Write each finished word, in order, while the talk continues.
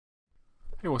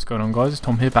Hey, what's going on guys, it's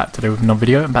Tom here, back today with another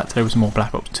video, and back today with some more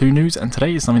Black Ops 2 news. And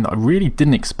today is something that I really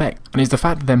didn't expect, and it's the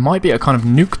fact that there might be a kind of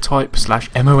nuke type slash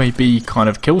MOAB kind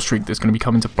of kill streak that's going to be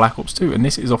coming to Black Ops 2, and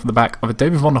this is off the back of a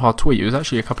David Vonderhaar tweet. It was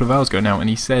actually a couple of hours ago now,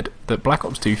 and he said that Black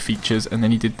Ops 2 features, and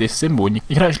then he did this symbol, and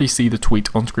you can actually see the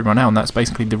tweet on screen right now, and that's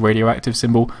basically the radioactive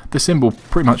symbol, the symbol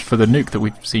pretty much for the nuke that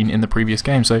we've seen in the previous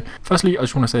game. So firstly, I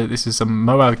just want to say that this is some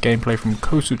Moab gameplay from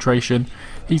Concentration.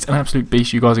 He's an absolute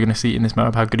beast. You guys are going to see in this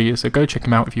Moab how good he is, so go check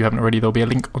him out if you haven't already. There'll be a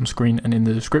link on screen and in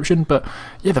the description. But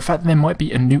yeah, the fact that there might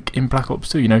be a nuke in Black Ops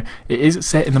 2, you know, it is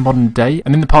set in the modern day,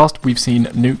 and in the past we've seen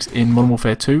nukes in Modern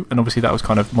Warfare 2, and obviously that was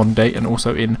kind of modern day, and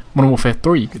also in Modern Warfare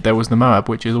 3 there was the Moab,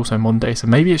 which is also modern day, so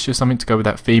maybe it's just something to go with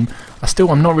that theme.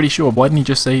 I'm not really sure. Why didn't he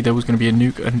just say there was going to be a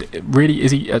nuke? And really,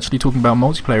 is he actually talking about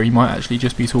multiplayer? He might actually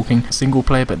just be talking single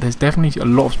player, but there's definitely a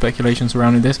lot of speculation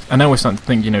surrounding this, and now we're starting to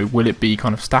think, you know, will it be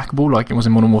kind of stackable like it was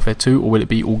in Modern Warfare 2, or will it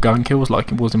be all gun kills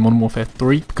like it was in Modern Warfare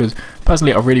 3? Because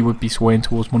personally I really would be swaying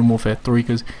towards Modern Warfare 3,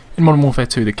 because in Modern Warfare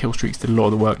 2 the kill streaks did a lot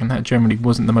of the work, and that generally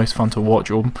wasn't the most fun to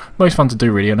watch or most fun to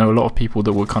do really. I know a lot of people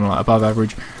that were kind of like above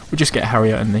average would just get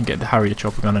Harrier and then get the Harrier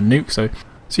chopper gun and nuke. So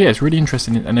yeah, it's really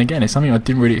interesting, and again, it's something I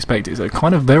didn't really expect. It's a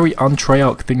kind of very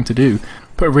un-Treyarch thing to do,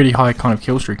 put a really high kind of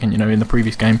kill streak. And you know, in the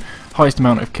previous game, highest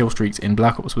amount of kill streaks in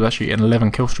Black Ops was actually an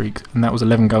 11 kill streaks, and that was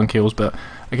 11 gun kills. But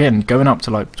again, going up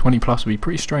to like 20 plus would be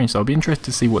pretty strange, so I'll be interested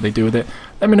to see what they do with it.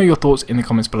 Let me know your thoughts in the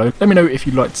comments below. Let me know if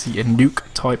you'd like to see a nuke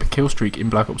type kill streak in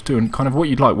Black Ops 2, and kind of what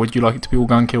you'd like. Would you like it to be all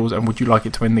gun kills, and would you like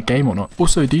it to end the game or not?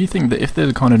 Also, do you think that if there's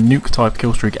a kind of nuke type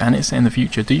kill streak and it's set in the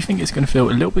future, do you think it's going to feel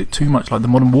a little bit too much like the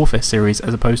Modern Warfare series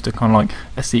as opposed to kind of like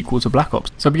a sequel to Black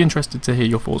Ops? So I'd be interested to hear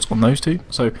your thoughts on those two.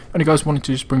 So only guys, wanted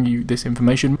to just bring you this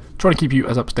information, trying to keep you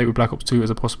as up to date with Black Ops 2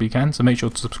 as I possibly can, so make sure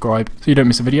to subscribe so you don't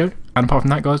miss a video. And apart from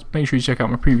that guys, make sure you check out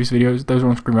my previous videos, those are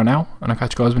on screen right now, and I'll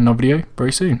catch you guys with another video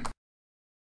very soon.